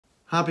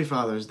Happy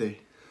Father's Day.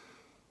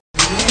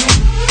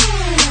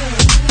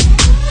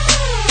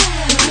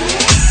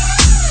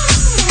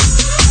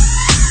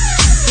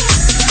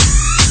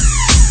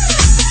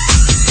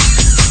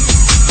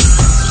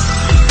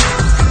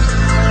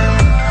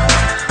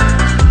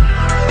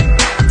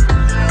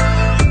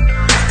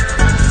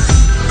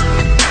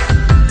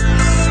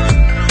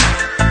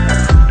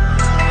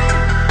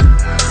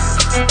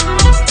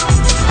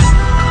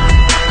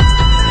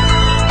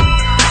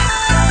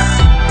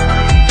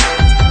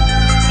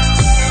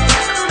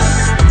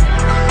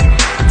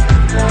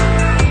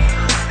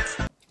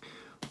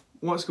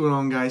 What's going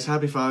on, guys?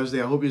 Happy Father's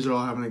Day. I hope you're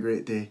all having a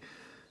great day.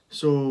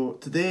 So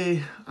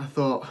today I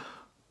thought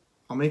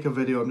I'll make a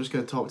video. I'm just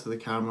going to talk to the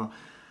camera.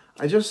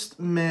 I just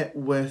met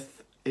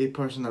with a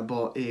person that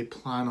bought a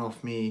plan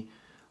off me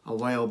a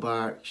while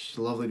back. She's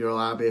a lovely girl,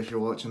 Abby, if you're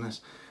watching this.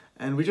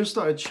 And we just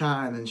started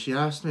chatting and she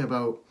asked me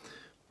about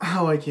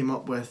how I came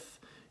up with,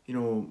 you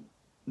know,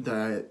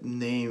 the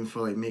name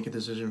for like Make a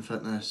Decision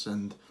Fitness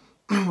and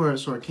where it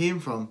sort of came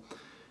from.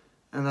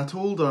 And I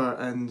told her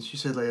and she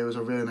said like it was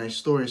a really nice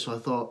story, so I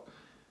thought,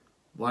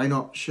 why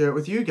not share it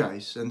with you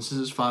guys? And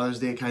since it's Father's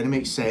Day, it kind of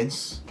makes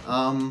sense.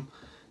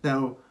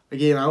 Now,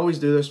 again, I always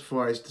do this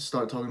before I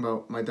start talking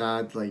about my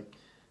dad. Like,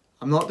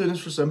 I'm not doing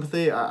this for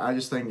sympathy. I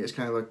just think it's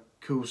kind of a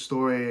cool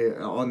story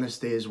on this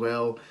day as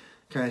well.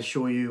 Kind of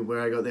show you where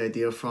I got the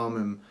idea from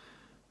and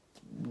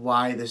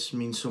why this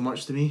means so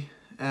much to me.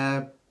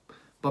 But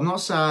I'm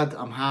not sad.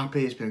 I'm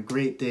happy. It's been a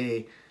great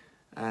day.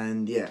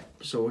 And yeah,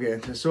 so we'll get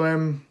into it.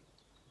 So,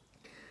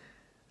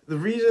 the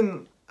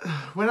reason,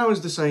 when I was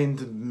deciding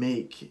to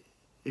make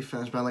a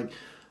fitness brand, like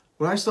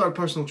when I started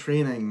personal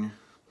training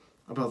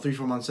about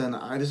 3-4 months in,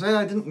 I decided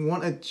I didn't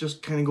want to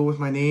just kind of go with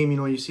my name. You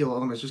know, you see a lot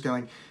of them, it's just kind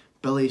of like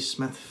Billy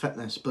Smith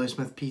Fitness, Billy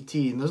Smith PT,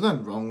 and there's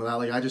nothing wrong with that.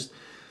 Like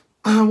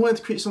I wanted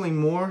to create something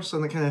more,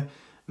 something that kind of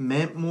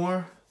meant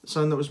more,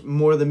 something that was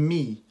more than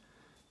me,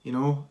 you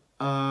know.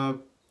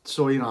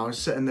 So, you know, I was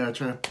sitting there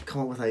trying to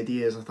come up with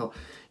ideas. I thought,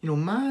 you know,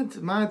 mad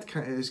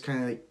is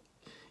kind of like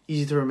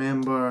easy to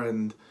remember,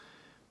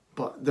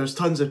 but there's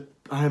tons of,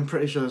 I'm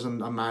pretty sure there's a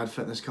mad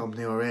fitness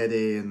company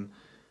already, and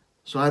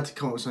so I had to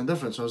come up with something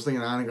different. So I was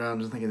thinking of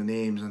anagrams and thinking of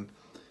names, and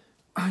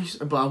I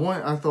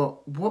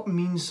thought, what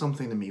means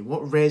something to me?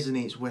 What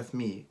resonates with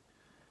me?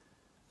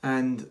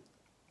 And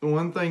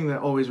one thing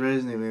that always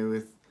resonated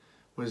with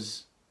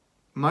was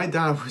my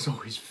dad was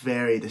always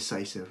very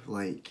decisive.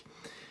 Like,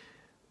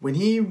 when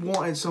he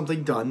wanted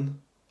something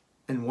done,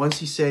 and once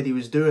he said he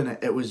was doing it,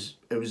 it was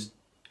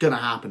gonna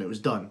happen. It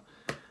was done.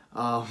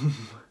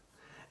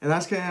 And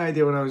that's kind of the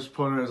idea when I was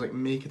pondering. I was like,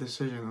 make a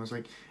decision. I was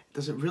like,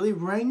 does it really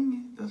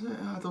ring? Does it?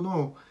 I don't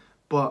know.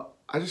 But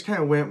I just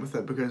kind of went with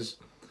it because,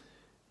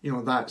 you know,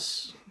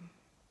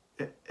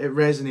 it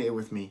resonated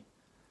with me.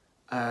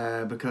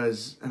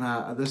 Because, and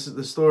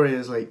the story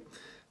is like,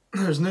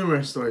 there's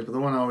numerous stories, but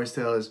the one I always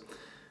tell is,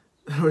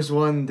 there was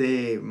one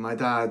day, my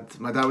dad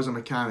was a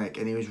mechanic,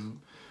 and he was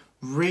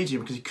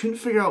raging because he couldn't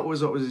figure out what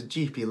was up with his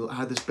Jeep. He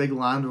had this big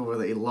Land Rover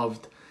that he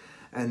loved,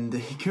 and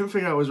he couldn't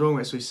figure out what was wrong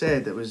with it, so he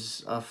said, it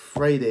was a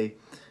Friday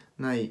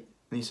night,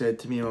 and he said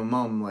to me and my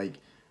mum, like,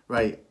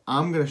 right,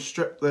 I'm going to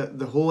strip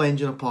the whole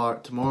engine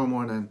apart tomorrow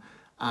morning,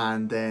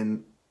 and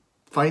then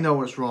find out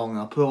what's wrong, and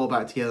I'll put it all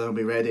back together and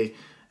be ready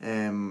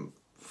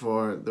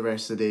for the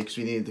rest of the day, because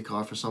we needed the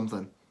car for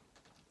something.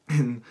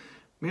 And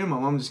me and my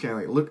mum just kind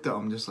of like looked at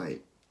him, just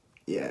like,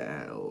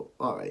 yeah,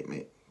 alright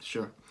mate,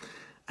 sure.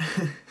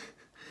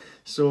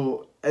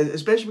 So,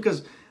 especially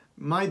because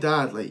my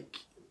dad, like,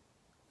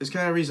 it's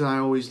kind of the reason I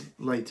always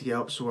like to get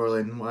up so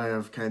early, and why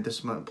I've kind of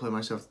disciplined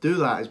myself to do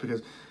that is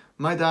because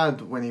my dad,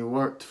 when he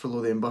worked for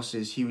Lothian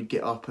Buses, he would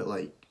get up at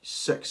like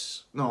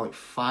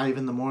 5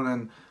 in the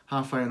morning,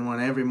 5:30 in the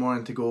morning every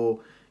morning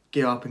to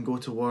get up and go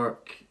to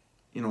work,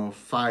 you know,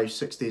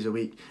 5-6 days a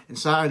week. And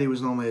Saturday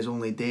was normally his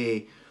only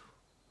day,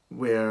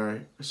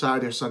 where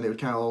Saturday or Sunday would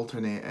kind of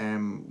alternate,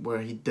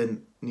 where he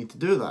didn't need to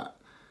do that.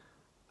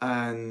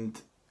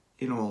 And,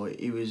 you know,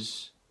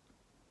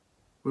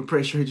 we're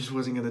pretty sure he just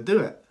wasn't going to do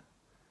it.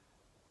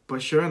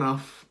 But sure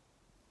enough,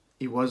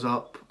 he was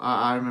up.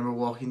 I remember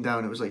walking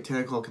down, it was like 10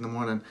 o'clock in the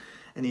morning,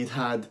 and he'd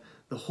had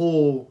the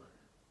whole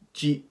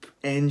Jeep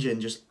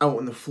engine just out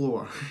on the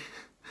floor.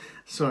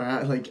 Sorry,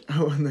 out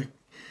in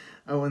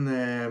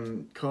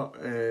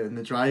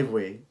the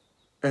driveway.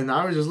 And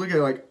I was just looking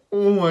at it like,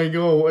 oh my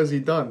god, what has he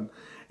done?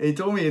 And he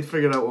told me he'd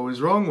figured out what was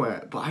wrong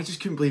with it, but I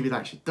just couldn't believe he'd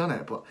actually done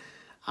it. But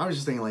I was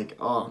just thinking like,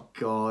 oh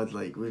god,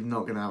 like, we're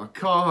not going to have a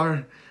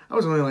car. I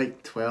was only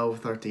like 12,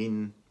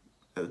 13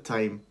 at the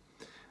time.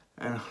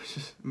 And I was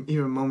just,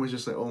 even mum was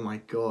just like, oh my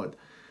god.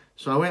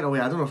 So I went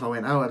away. I don't know if I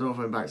went out. I don't know if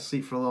I went back to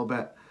sleep for a little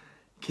bit.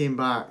 Came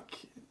back.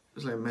 It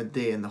was like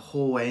midday, and the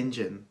whole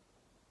engine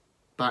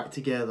back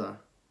together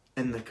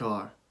in the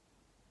car.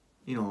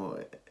 You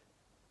know.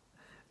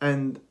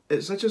 And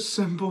it's such a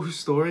simple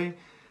story,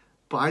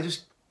 but I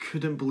just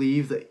couldn't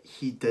believe that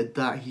he did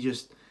that. He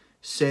just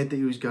said that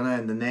he was gonna,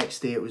 and the next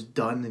day it was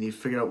done, and he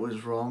figured out what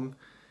was wrong.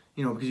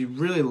 You know, because he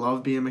really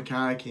loved being a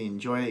mechanic, he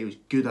enjoyed it, he was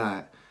good at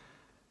it.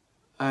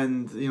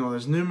 And, you know,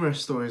 there's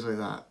numerous stories like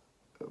that.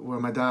 where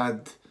my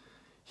dad,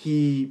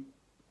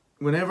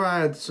 whenever I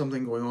had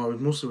something going on, it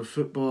was mostly with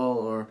football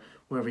or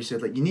wherever, he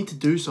said, like, you need to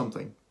do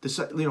something.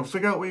 Decide,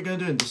 figure out what you're going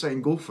to do and decide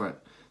and go for it.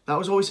 That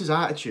was always his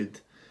attitude.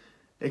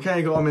 It kind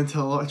of got him into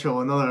a lot of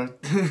trouble.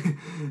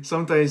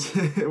 Sometimes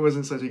it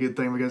wasn't such a good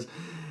thing because,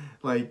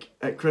 like,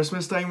 at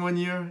Christmas time one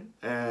year,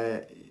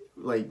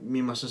 like, me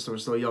and my sister were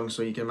still young,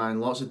 so you can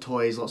imagine lots of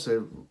toys, lots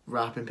of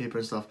wrapping paper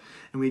and stuff.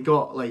 And we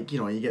got, like,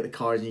 you get the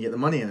cards and you get the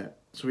money in it.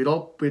 So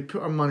we'd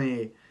put our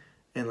money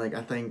in, like,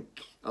 I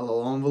think a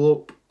little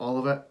envelope, all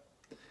of it.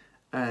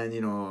 And,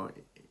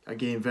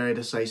 again, very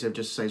decisive,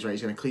 just decides, right,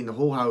 he's going to clean the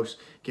whole house,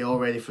 get all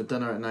ready for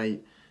dinner at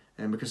night.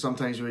 And because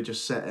sometimes we would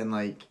just sit and,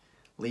 like,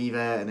 leave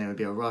it, and then it would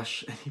be a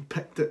rush. And he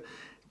picked it,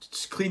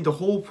 just cleaned the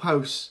whole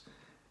house,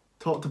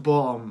 top to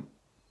bottom.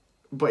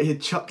 But he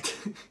had chucked,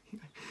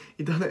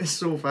 he done it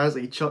so fast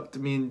that he chucked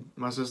me and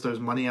my sister's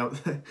money out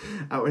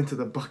into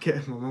the bucket,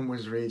 and my mum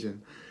was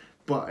raging.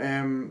 But,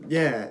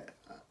 yeah,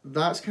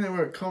 that's kind of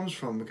where it comes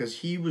from, because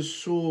he was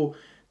so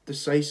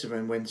decisive,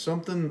 and when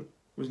something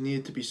was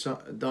needed to be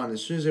done,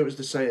 as soon as it was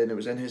decided and it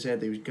was in his head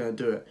that he was going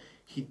to do it,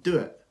 he'd do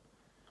it.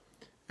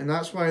 And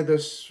that's why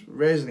this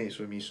resonates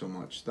with me so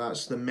much.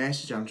 That's the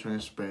message I'm trying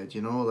to spread,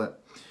 that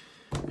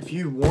if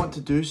you want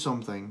to do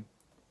something,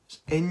 it's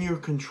in your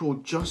control.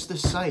 Just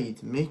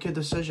decide, make a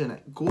decision,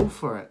 go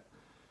for it.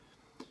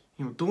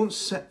 Don't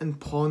sit and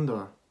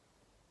ponder.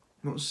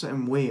 Don't sit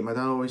and wait. My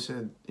dad always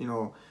said,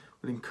 would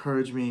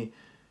encourage me,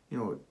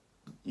 you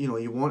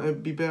want to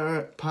be better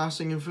at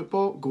passing in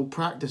football? Go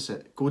practice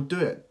it. Go do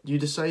it. You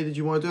decided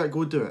you want to do it?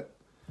 Go do it.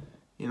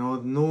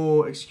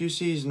 No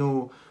excuses,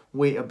 no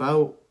wait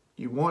about.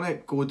 You want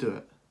it? Go do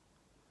it.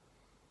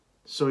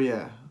 So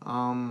yeah,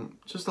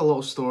 just a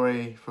little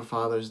story for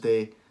Father's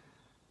Day.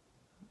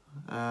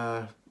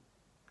 To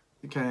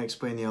kind of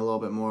explain to you a little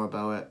bit more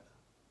about it.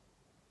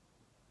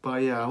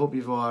 But yeah, I hope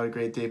you've all had a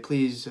great day.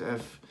 Please,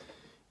 if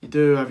you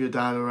do have your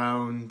dad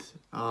around,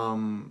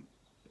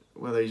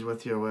 whether he's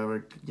with you or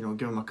whatever,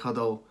 give him a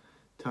cuddle,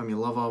 tell him you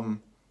love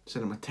him,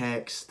 send him a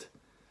text,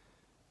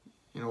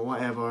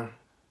 whatever.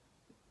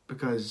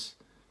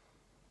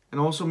 And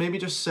also maybe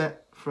just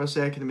sit for a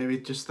second and maybe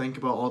just think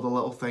about all the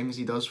little things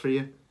he does for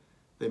you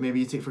that maybe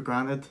you take for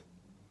granted.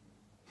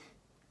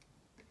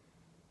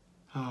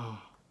 Oh,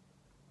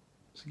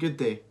 it's a good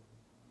day.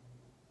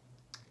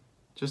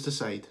 Just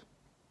decide.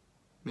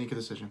 Make a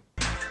decision.